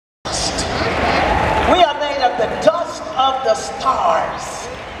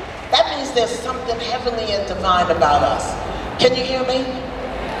heavenly and divine about us. Can you hear me?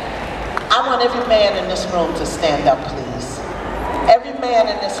 I want every man in this room to stand up, please. Every man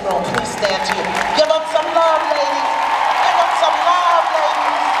in this room, please stand to you. Give them some love, ladies. Give them some love,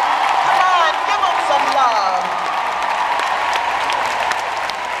 ladies. Come on, give them some love.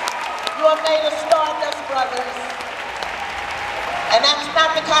 You are made of stardust, brothers. And that's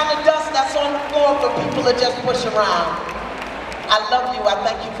not the kind of dust that's on the floor for people to just push around. I love you. I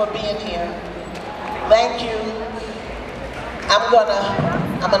thank you for being here. Thank you. I'm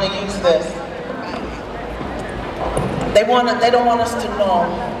gonna use this. They don't want us to know.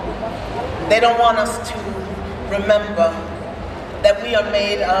 They don't want us to remember that we are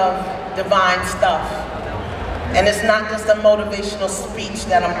made of divine stuff. And it's not just a motivational speech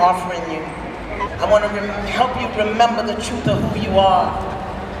that I'm offering you. I want to help you remember the truth of who you are.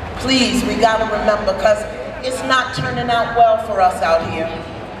 Please, we got to remember, because it's not turning out well for us out here.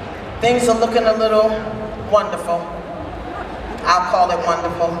 Things are looking a little wonderful. I'll call it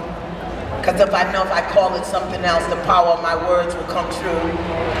wonderful. Because if I call it something else, the power of my words will come true.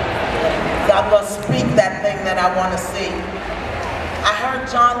 So I'm going to speak that thing that I want to see. I heard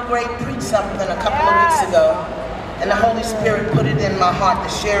John Gray preach something a couple of weeks ago, and the Holy Spirit put it in my heart to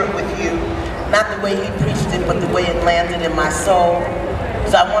share it with you. Not the way he preached it, but the way it landed in my soul.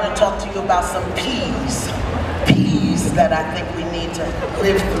 So I want to talk to you about some P's that I think we need to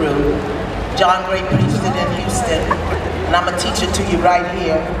live through. John Gray preached it in Houston, and I'm going to teach it to you right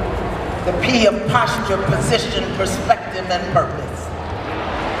here. The P of posture, position, perspective, and purpose.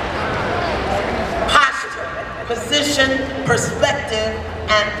 Posture, position, perspective,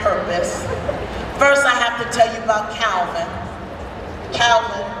 and purpose. First, I have to tell you about Calvin.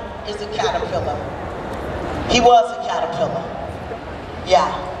 Calvin is a caterpillar. He was a caterpillar. Yeah.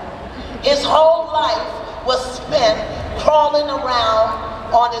 His whole life was spent crawling around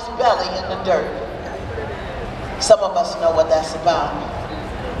on his belly in the dirt. Some of us know what that's about.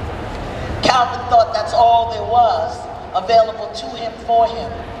 Calvin thought that's all there was available to him, for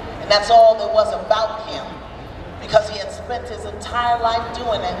him, and that's all there was about him, because he had spent his entire life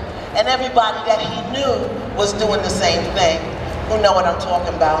doing it, and everybody that he knew was doing the same thing. Who know what I'm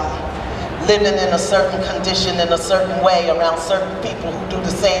talking about? Living in a certain condition, in a certain way, around certain people who do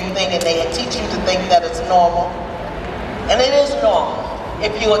the same thing, and they teach you to think that it's normal. And it is normal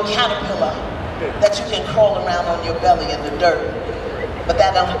if you're a caterpillar, that you can crawl around on your belly in the dirt. But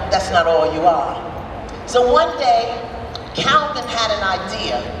that's not all you are. So one day, Calvin had an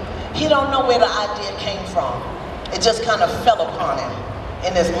idea. He don't know where the idea came from. It just kind of fell upon him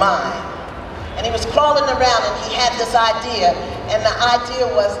in his mind. And he was crawling around and he had this idea, and the idea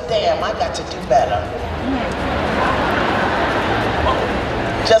was, damn, I got to do better.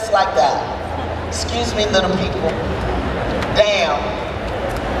 Just like that. Excuse me, little people. Damn,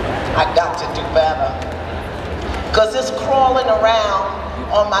 I got to do better. Because this crawling around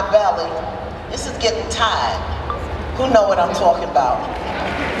on my belly, this is getting tired. Who know what I'm talking about?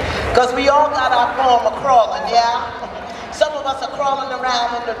 Because we all got our form of crawling, yeah? Some of us are crawling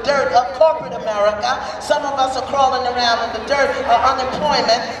around in the dirt of corporate America. Some of us are crawling around in the dirt of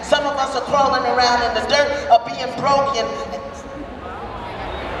unemployment. Some of us are crawling around in the dirt of being broken.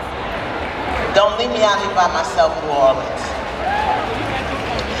 Don't leave me out here by myself, New Orleans.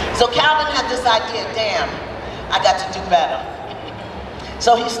 So Calvin had this idea, damn, I got to do better.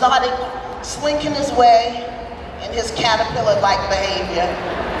 So he started slinking his way in his caterpillar-like behavior,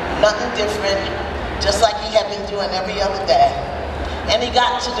 nothing different, just like he had been doing every other day. And he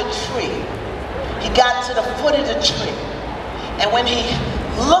got to the tree. He got to the foot of the tree. And when he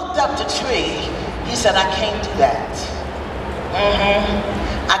looked up the tree, he said, I can't do that.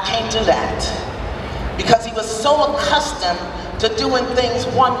 I can't do that. Because he was so accustomed to doing things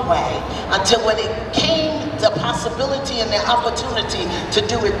one way, until when it came the possibility and the opportunity to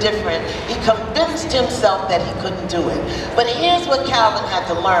do it different, he convinced himself that he couldn't do it. But here's what Calvin had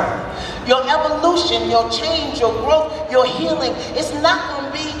to learn. Your evolution, your change, your growth, your healing, it's not going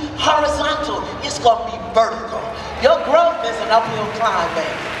to be horizontal, it's going to be vertical. Your growth is an uphill climb,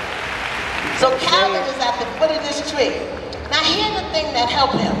 baby. So Calvin is at the foot of this tree. Now here's the thing that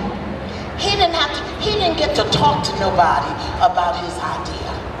helped him. He didn't get to talk to nobody about his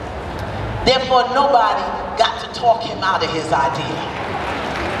idea. Therefore, nobody got to talk him out of his idea.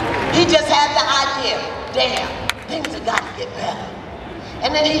 He just had the idea, damn, things have got to get better.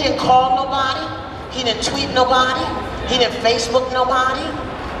 And then he didn't call nobody, he didn't tweet nobody, he didn't Facebook nobody,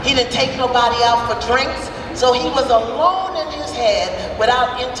 he didn't take nobody out for drinks. So he was alone in his head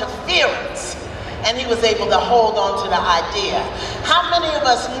without interference. and he was able to hold on to the idea. How many of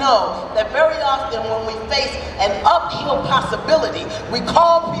us know that very often when we face an uphill possibility, we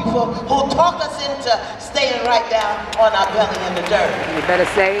call people who talk us into staying right down on our belly in the dirt? You better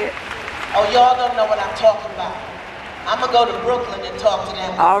say it. Oh, y'all don't know what I'm talking about. I'm going to go to Brooklyn and talk to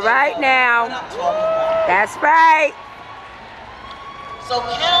them. All right now. What I'm talking about. That's right. So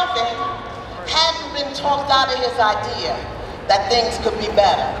Calvin hadn't been talked out of his idea that things could be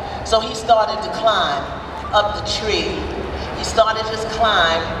better. So he started to climb up the tree. He started his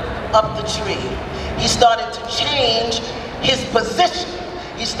climb up the tree. He started to change his position.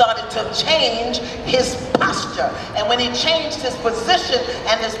 He started to change his posture. And when he changed his position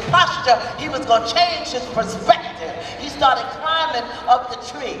and his posture, he was going to change his perspective. He started climbing up the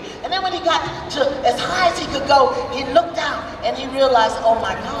tree. And then when he got to as high as he could go, he looked out and he realized, oh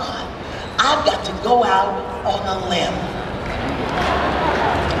my God, I've got to go out on a limb.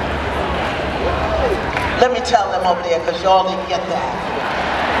 Let me tell them over there, because y'all didn't get that.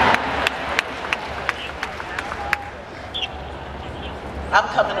 I'm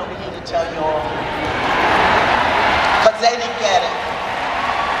coming over here to tell you all, because they didn't get it.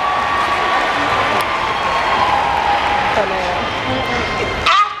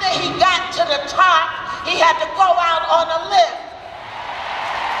 After he got to the top, he had to go out on a limb.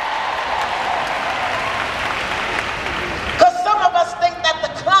 Because some of us think that the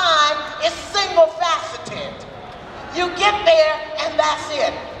climb is single-faceted. You get there and that's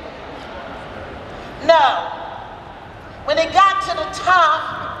it. No. When he got to the top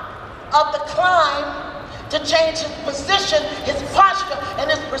of the climb, to change his position, his posture, and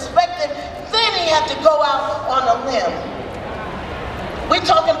his perspective, then he had to go out on a limb. We're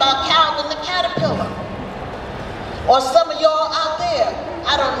talking about Calvin the caterpillar. Or some of y'all out there,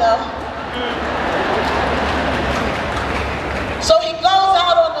 I don't know. So he goes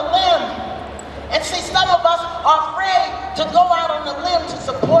out on the limb. And see, some of us are afraid to go out on the limb to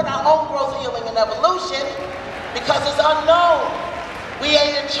support our own growth, healing, and evolution, because it's unknown. We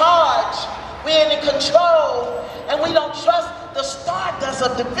ain't in charge. We ain't in control. And we don't trust the stardust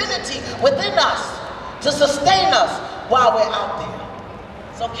of divinity within us to sustain us while we're out there.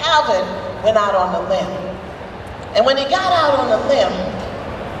 So Calvin went out on the limb. And when he got out on the limb,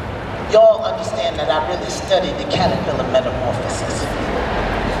 y'all understand that I really studied the caterpillar metamorphosis.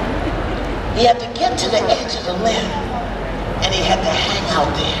 He had to get to the edge of the limb, and he had to hang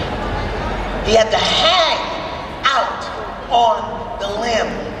out there. He had to hang out on the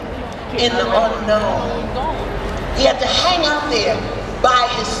limb in the unknown. He had to hang out there by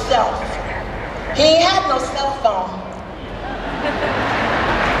himself. He ain't had no cell phone.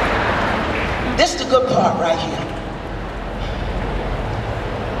 This is the good part right here.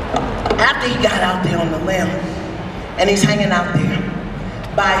 After he got out there on the limb, and he's hanging out there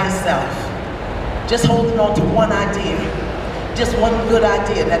by himself, just holding on to one idea, just one good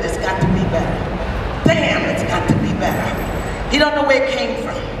idea that it's got to be better. Damn, it's got to be better. He don't know where it came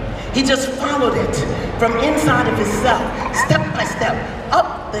from. He just followed it from inside of himself, step by step,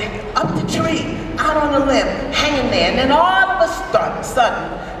 up the tree, out on the limb, hanging there. And then all of a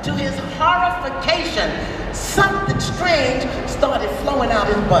sudden, to his horrification, something strange started flowing out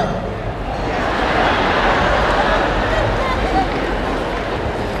his butt.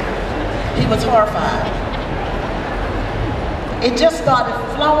 He was horrified. It just started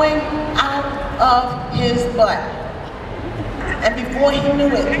flowing out of his butt. And before he knew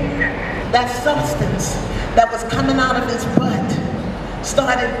it, that substance that was coming out of his butt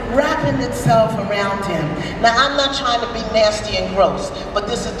started wrapping itself around him. Now, I'm not trying to be nasty and gross, but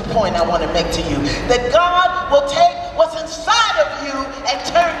this is the point I want to make to you. That God will take what's inside of you and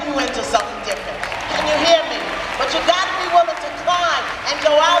turn you into something different. Can you hear me? But you got to be willing to climb and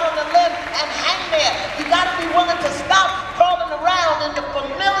go out on the limb and hang there. You got to be willing to stop crawling around in the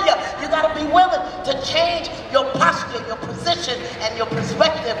familiar. You got to be willing to change your posture, your position, and your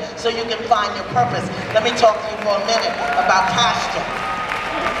perspective so you can find your purpose. Let me talk to you for a minute about posture.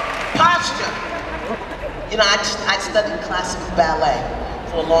 Posture. You know, I studied classical ballet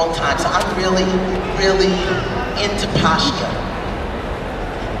for a long time, so I'm really, really into posture.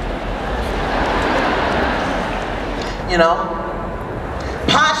 You know,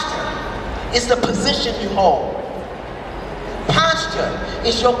 posture is the position you hold. Posture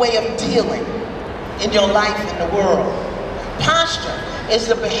is your way of dealing in your life in the world. Posture is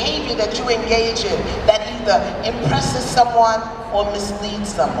the behavior that you engage in that either impresses someone or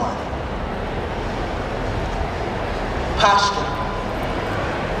misleads someone. Posture.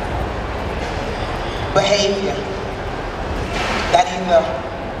 Behavior that either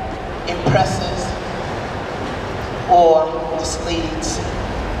impresses or misleads.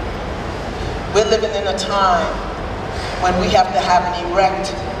 We're living in a time when we have to have an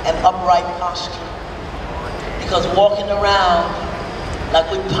erect and upright posture. Because walking around like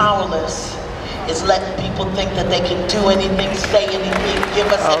we're powerless is letting people think that they can do anything, say anything, give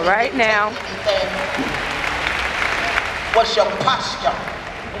us anything, right now. anything. What's your posture?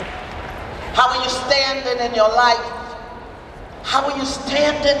 How are you standing in your life? How are you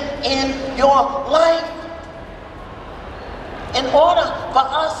standing in your life? In order for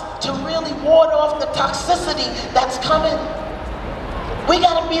us to really ward off the toxicity that's coming, we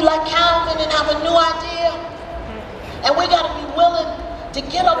gotta be like Calvin and have a new idea. And we gotta be willing to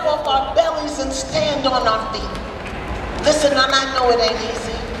get up off our bellies and stand on our feet. Listen, and I know it ain't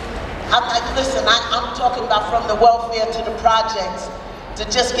easy. I'm talking about from the welfare to the projects, to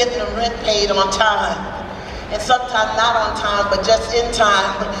just getting the rent paid on time. And sometimes not on time, but just in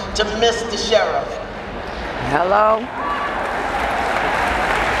time to miss the sheriff. Hello?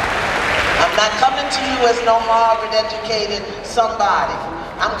 I'm not coming to you as no Harvard-educated somebody.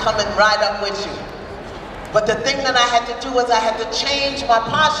 I'm coming right up with you. But the thing that I had to do was I had to change my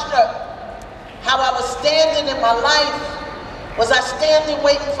posture. How I was standing in my life. Was I standing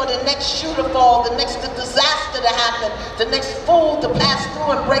waiting for the next shoe to fall, the next disaster to happen, the next fool to pass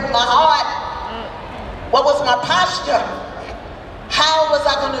through and break my heart? What was my posture? How was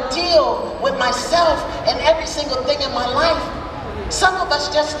I going to deal with myself and every single thing in my life? Some of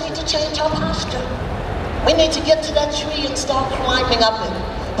us just need to change our posture. We need to get to that tree and start climbing up it.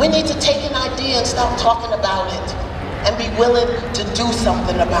 We need to take an idea and stop talking about it and be willing to do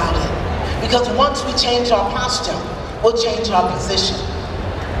something about it. Because once we change our posture, we'll change our position.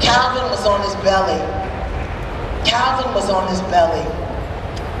 Calvin was on his belly. Calvin was on his belly.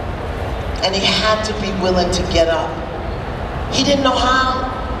 And he had to be willing to get up. He didn't know how.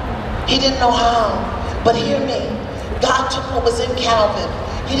 He didn't know how. But hear me. God took what was in Calvin.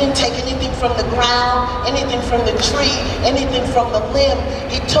 He didn't take anything from the ground, anything from the tree, anything from the limb.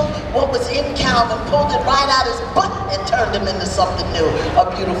 He took what was in Calvin, pulled it right out his butt, and turned him into something new, a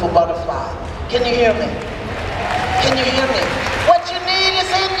beautiful butterfly. Can you hear me? Can you hear me? What you need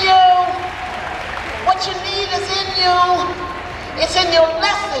is in you. What you need is in you. It's in your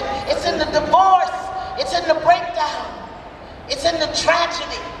lesson. It's in the divorce. It's in the breakdown. It's in the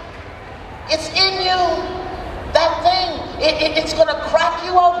tragedy. It's in you. That thing, it's gonna crack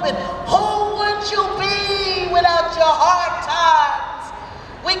you open. Who would you be without your hard times?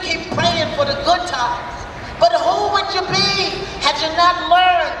 We keep praying for the good times. But who would you be had you not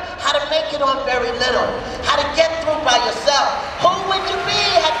learned how to make it on very little? How to get through by yourself? Who would you be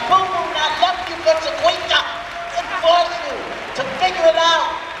had Boo-Boo not left you for Chiquita and force you to figure it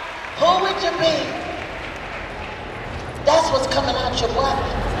out? Who would you be? That's what's coming out your butt.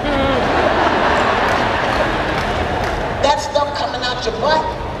 That stuff coming out your butt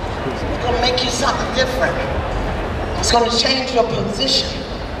is gonna make you something different. It's gonna change your position.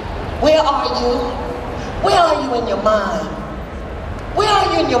 Where are you? Where are you in your mind? Where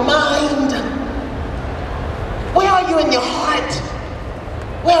are you in your mind? Where are you in your heart?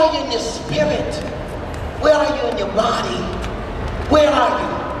 Where are you in your spirit? Where are you in your body? Where are you?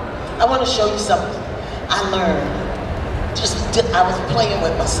 I want to show you something I learned. I was playing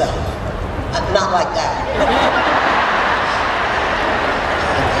with myself. Not like that.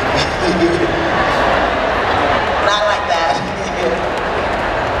 Not like that.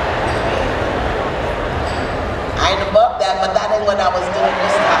 I ain't above that, but that ain't what I was doing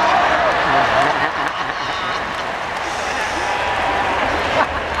this time.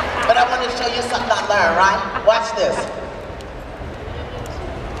 But I want to show you something I learned, right? Watch this.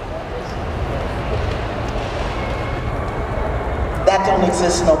 That don't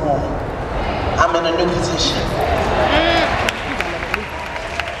exist no more. I'm in a new position.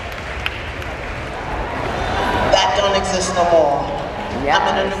 That don't exist no more. Yes. I'm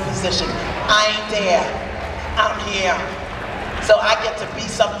in a new position. I ain't there. I'm here. So I get to be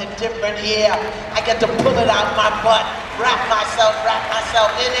something different here. I get to pull it out my butt, wrap myself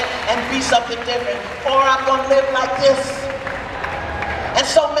in it, and be something different. Or I'm gonna live like this. And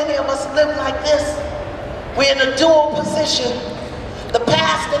so many of us live like this. We're in a dual position. The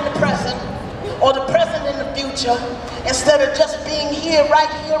past and the present, or the present and the future, instead of just being here, right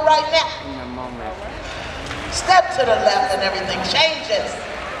now. Step to the left and everything changes.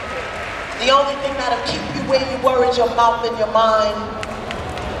 The only thing that'll keep you where you were is your mouth and your mind.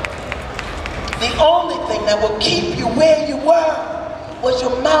 The only thing that will keep you where you were was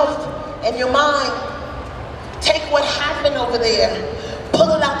your mouth and your mind. Take what happened over there,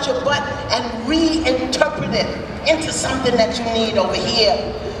 pull it out your butt and reinterpret it into something that you need over here.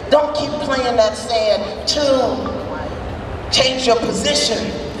 Don't keep playing that sad tune. Change your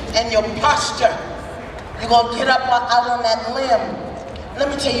position and your posture. You're going to get up out on that limb. Let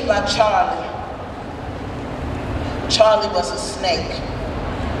me tell you about Charlie. Charlie was a snake.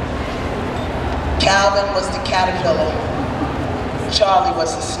 Calvin was the caterpillar. Charlie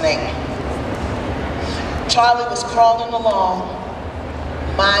was the snake. Charlie was crawling along,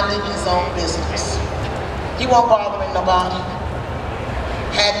 minding his own business. He wasn't bothering nobody.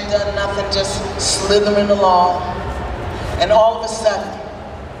 Hadn't done nothing, just slithering along. And all of a sudden,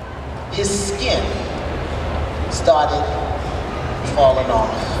 his skin started falling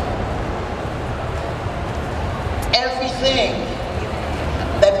off. Everything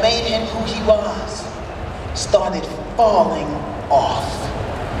that made him who he was started falling off.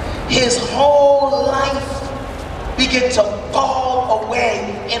 His whole life began to fall away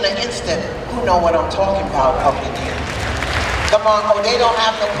in an instant. Who know what I'm talking about up in here? Come on, oh, they don't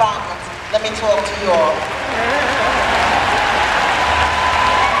have no problems. Let me talk to you all.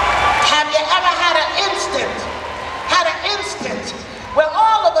 Have you ever had an instant where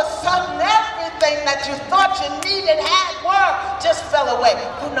all of a sudden everything that you thought you needed, had, were, just fell away?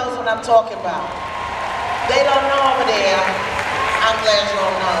 Who knows what I'm talking about? They don't know over there. I'm glad you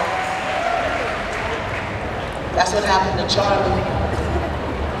don't know. That's what happened to Charlie.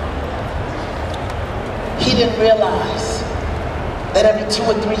 He didn't realize that every 2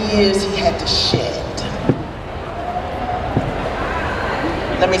 or 3 years he had to shed.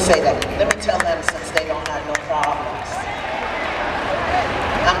 Let me say that. Let me tell them, since they don't have no problems.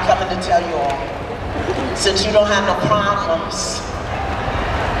 I'm coming to tell you all, since you don't have no problems,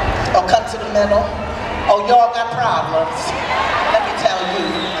 or come to the middle, oh, y'all got problems. Let me tell you.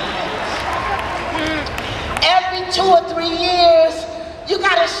 Every 2 or 3 years, you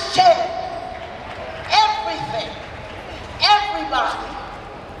gotta shed everything, everybody.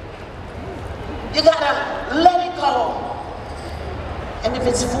 You gotta let it go. And if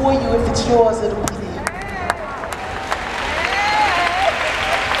it's for you, if it's yours, it'll be there.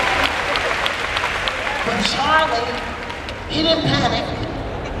 But Charlie, he didn't panic.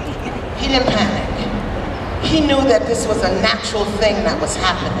 He didn't panic. He knew that this was a natural thing that was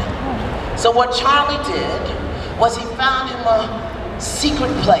happening. So what Charlie did was he found him a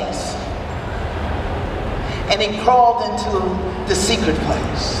secret place. And he crawled into the secret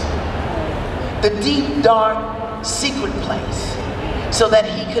place. The deep, dark, secret place. So that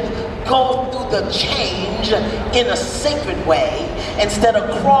he could go through the change in a sacred way instead of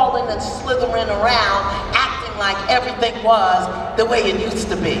crawling and slithering around acting like everything was the way it used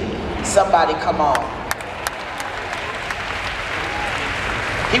to be. Somebody come on.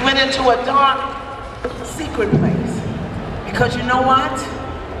 He went into a dark secret place because you know what?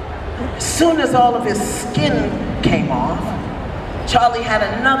 As soon as all of his skin came off, Charlie had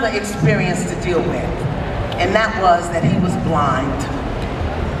another experience to deal with, and that was that he was blind.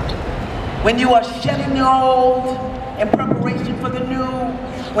 When you are shedding your old in preparation for the new,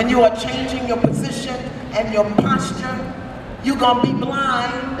 when you are changing your position and your posture, you're gonna be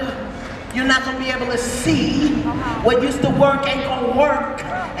blind. You're not gonna be able to see. What used to work ain't gonna work,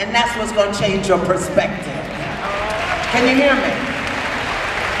 and that's what's gonna change your perspective. Can you hear me?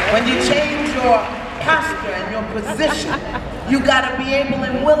 When you change your posture and your position, you gotta be able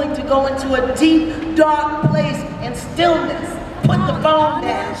and willing to go into a deep, dark place in stillness. Put the phone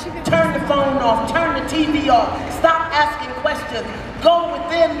down, turn the phone off, turn the TV off, stop asking questions, go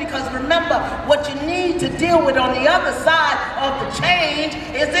within, because remember, what you need to deal with on the other side of the change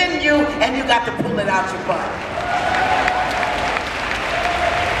is in you, and you got to pull it out your butt.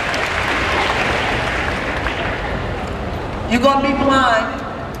 You're gonna be blind.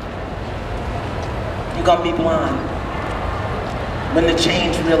 You're gonna be blind when the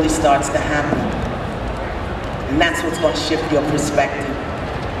change really starts to happen. And that's what's going to shift your perspective.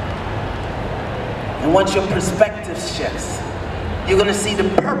 And once your perspective shifts, you're going to see the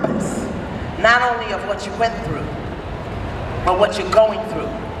purpose, not only of what you went through, but what you're going through,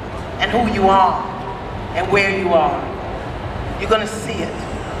 and who you are, and where you are. You're going to see it.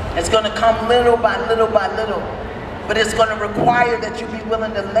 It's going to come little by little by little, but it's going to require that you be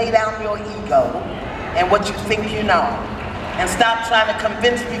willing to lay down your ego and what you think you know, and stop trying to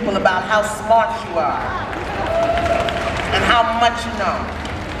convince people about how smart you are and how much you know.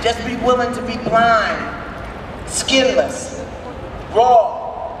 Just be willing to be blind, skinless,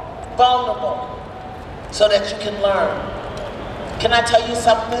 raw, vulnerable, so that you can learn. Can I tell you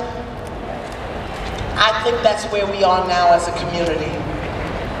something? I think that's where we are now as a community.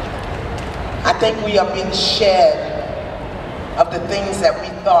 I think we are being shed of the things that we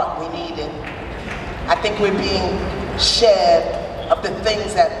thought we needed. I think we're being shed of the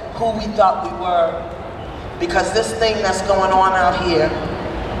things that who we thought we were. Because this thing that's going on out here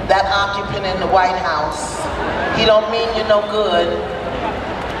that occupant in the White House, he don't mean you no good,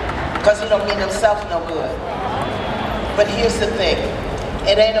 because he don't mean himself no good. But here's the thing,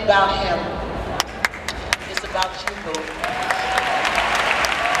 it ain't about him, it's about you, boo.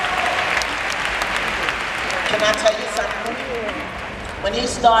 Can I tell you something? When he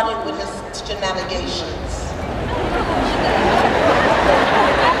started with his shenanigans,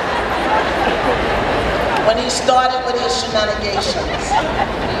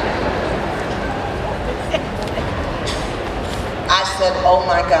 I said, oh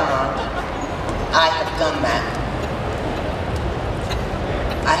my God, I have done that.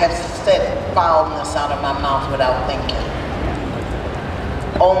 I have said foulness out of my mouth without thinking.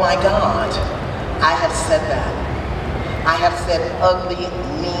 Oh my God, I have said that. I have said ugly,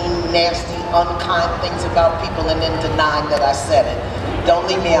 mean, nasty, unkind things about people and then denied that I said it. Don't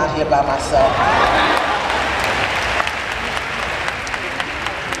leave me out here by myself.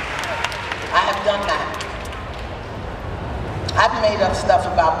 I have done that. I've made up stuff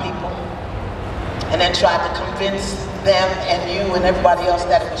about people and then tried to convince them and you and everybody else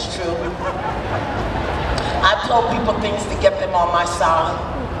that it was true. I've told people things to get them on my side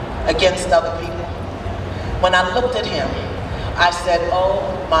against other people. When I looked at him, I said, oh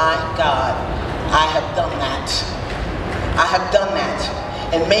my God, I have done that. I have done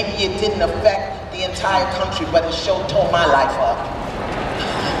that. And maybe it didn't affect the entire country, but it sure tore my life up.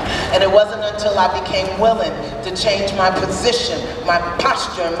 And it wasn't until I became willing to change my position, my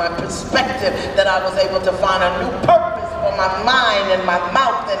posture, and my perspective that I was able to find a new purpose for my mind and my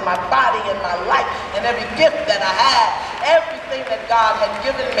mouth and my body and my life and every gift that I had, everything that God had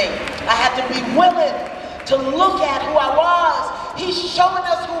given me. I had to be willing to look at who I was. He's showing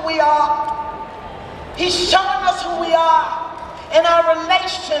us who we are. He's showing us who we are in our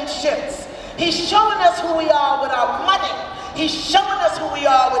relationships. He's showing us who we are with our money. He's showing us who we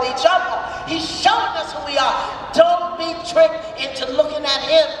are with each other. He's showing us who we are. Don't be tricked into looking at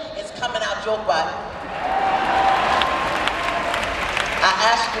him. It's coming out your butt. I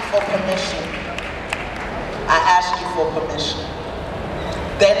asked you for permission. I asked you for permission.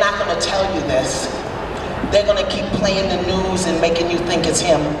 They're not going to tell you this. They're going to keep playing the news and making you think it's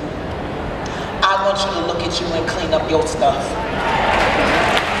him. I want you to look at you and clean up your stuff.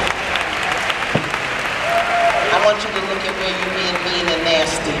 I want you to look at where you're being mean and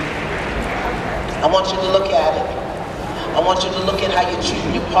nasty. I want you to look at it. I want you to look at how you're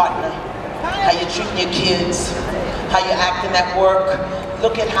treating your partner, how you're treating your kids, how you're acting at work.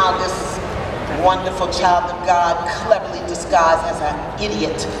 Look at how this wonderful child of God, cleverly disguised as an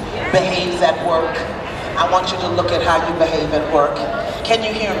idiot, behaves at work. I want you to look at how you behave at work. Can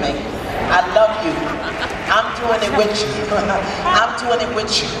you hear me? I love you. I'm doing it with you. I'm doing it with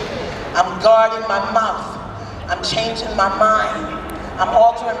you. I'm guarding my mouth. I'm changing my mind. I'm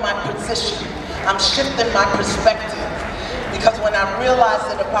altering my position. I'm shifting my perspective. Because when I realized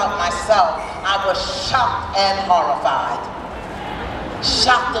it about myself, I was shocked and horrified.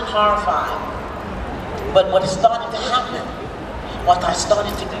 Shocked and horrified. But what started to happen was I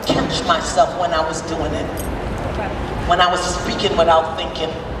started to catch myself when I was doing it. When I was speaking without thinking.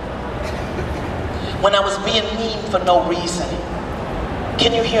 When I was being mean for no reason.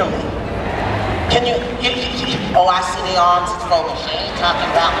 Can you hear me? Can you oh, I see the arms is folded. She ain't talking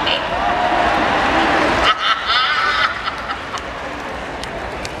about me.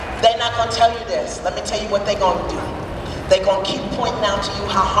 They're not gonna tell you this. Let me tell you what they're gonna do. They're going to keep pointing out to you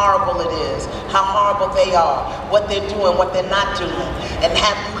how horrible it is, how horrible they are, what they're doing, what they're not doing, and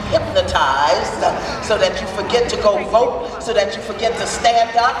have you hypnotized so that you forget to go vote, so that you forget to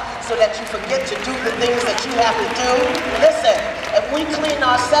stand up, so that you forget to do the things that you have to do. Listen, if we clean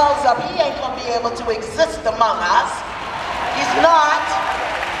ourselves up, he ain't going to be able to exist among us. He's not.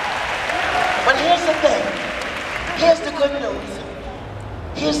 But here's the thing. Here's the good news.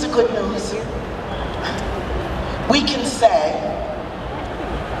 Here's the good news. We can say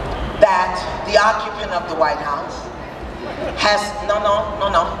that the occupant of the White House has, no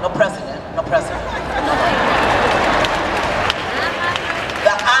president.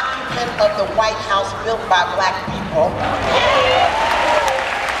 The occupant of the White House built by black people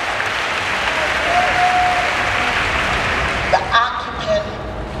the occupant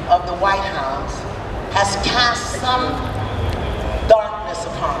of the White House has cast some darkness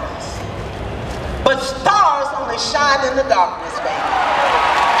upon us. But stars only shine in the darkness, baby.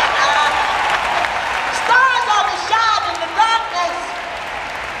 Stars only shine in the darkness.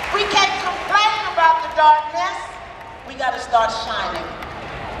 We can't complain about the darkness. We got to start shining.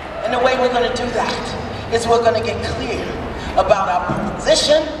 And the way we're going to do that is we're going to get clear about our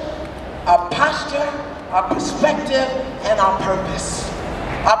position, our posture, our perspective, and our purpose.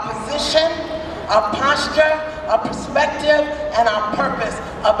 our position, our posture, our perspective, and our purpose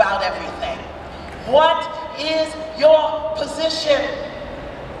about everything. What is your position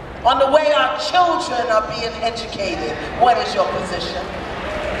on the way our children are being educated? What is your position?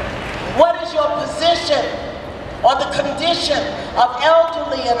 What is your position on the condition of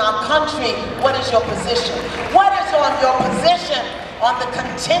elderly in our country? What is your position? What is on your position on the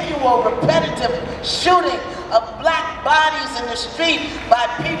continual repetitive shooting of black bodies in the street by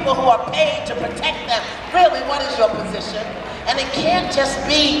people who are paid to protect them? Really, what is your position? And it can't just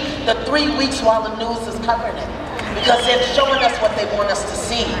be the 3 weeks while the news is covering it, because they're showing us what they want us to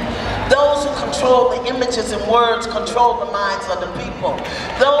see. Those who control the images and words control the minds of the people.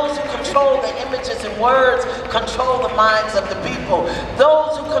 Those who control the images and words control the minds of the people.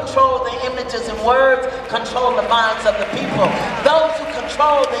 Those who control the images and words control the minds of the people. Those who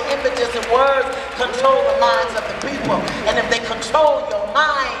control the images and words control the minds of the people. And if they control your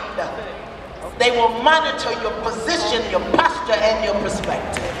mind, they will monitor your position, your posture, and your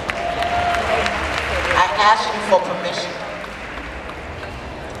perspective. I ask you for permission.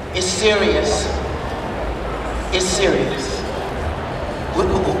 It's serious. It's serious.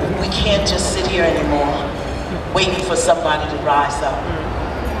 We can't just sit here anymore waiting for somebody to rise up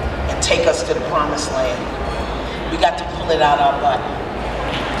and take us to the promised land. We got to pull it out our butt.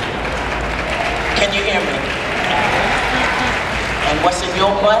 Can you hear me? And what's in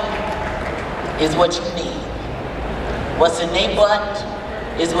your butt is what you need. What's in their butt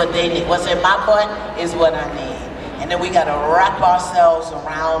is what they need. What's in my butt is what I need. And then we got to wrap ourselves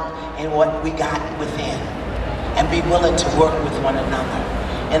around in what we got within and be willing to work with one another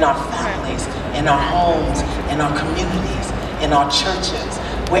in our families, in our homes, in our communities, in our churches,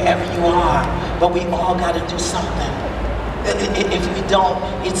 wherever you are. But we all got to do something. If we don't,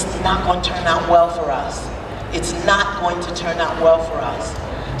 it's not going to turn out well for us. It's not going to turn out well for us.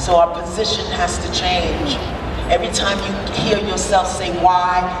 So our position has to change. Every time you hear yourself say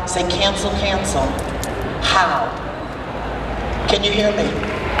why, say cancel, cancel. How? Can you hear me?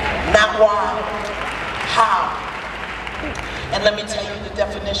 Not why, how? And let me tell you the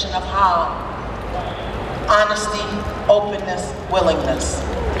definition of how. Honesty, openness, willingness.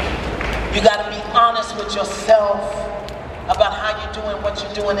 You gotta be honest with yourself about how you're doing, what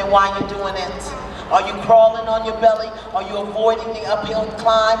you're doing, and why you're doing it. Are you crawling on your belly? Are you avoiding the uphill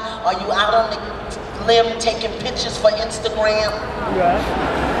climb? Are you out on the limb taking pictures for Instagram? Yeah.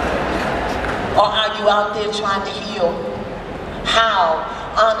 Or are you out there trying to heal? How?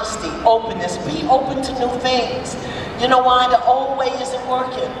 Honesty, openness. Be open to new things. You know why? The old way isn't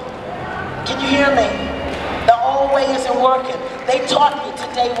working. Can you hear me? The old way isn't working. They taught me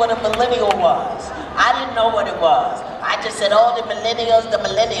today what a millennial was. I didn't know what it was. I just said, oh, the millennials,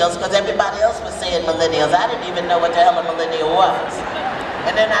 because everybody else was saying millennials. I didn't even know what the hell a millennial was.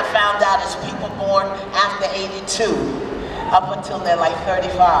 And then I found out it's people born after 82. Up until they're like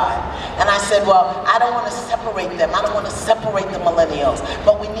 35. And I said, well, I don't want to separate them. I don't want to separate the millennials.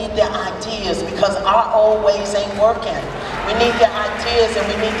 But we need their ideas because our old ways ain't working. We need their ideas and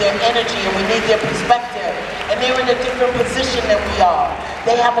we need their energy and we need their perspective. And they're in a different position than we are.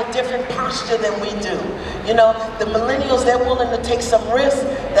 They have a different posture than we do. You know, the millennials, they're willing to take some risks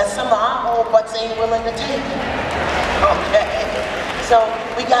that some of our old butts ain't willing to take. Okay? So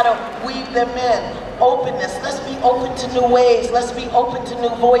we gotta weave them in. Openness. Let's be open to new ways. Let's be open to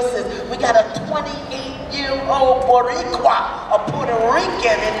new voices. We got a 28-year-old Boricua, a Puerto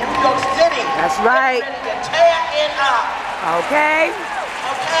Rican in New York City. That's right. Ready to tear it up. Okay.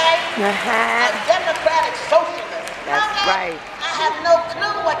 Okay? A democratic socialist. That's right. I have no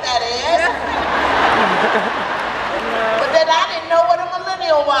clue what that is. But then I didn't know what a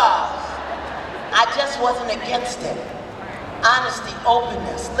millennial was. I just wasn't against it. Honesty,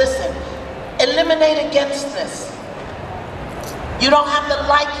 openness. Listen. Eliminate againstness. You don't have to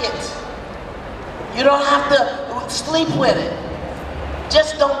like it. You don't have to sleep with it.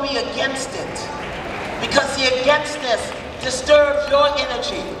 Just don't be against it. Because the againstness disturbs your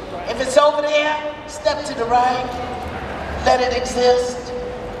energy. If it's over there, step to the right. Let it exist.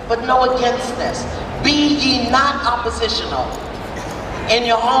 But no againstness. Be ye not oppositional. In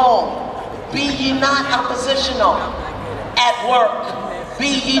your home. Be ye not oppositional. At work. Be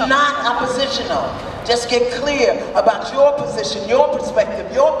ye not oppositional. Just get clear about your position, your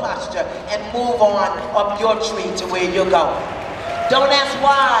perspective, your posture, and move on up your tree to where you're going. Don't ask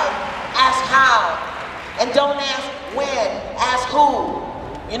why, ask how. And don't ask when, ask who.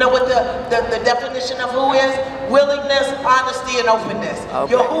 You know what the definition of who is? Willingness, honesty, and openness.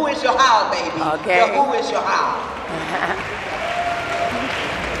 Okay. Your who is your how, baby. Okay. Your who is your how.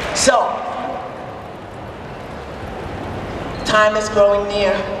 So, Time is growing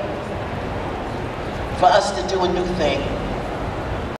near for us to do a new thing.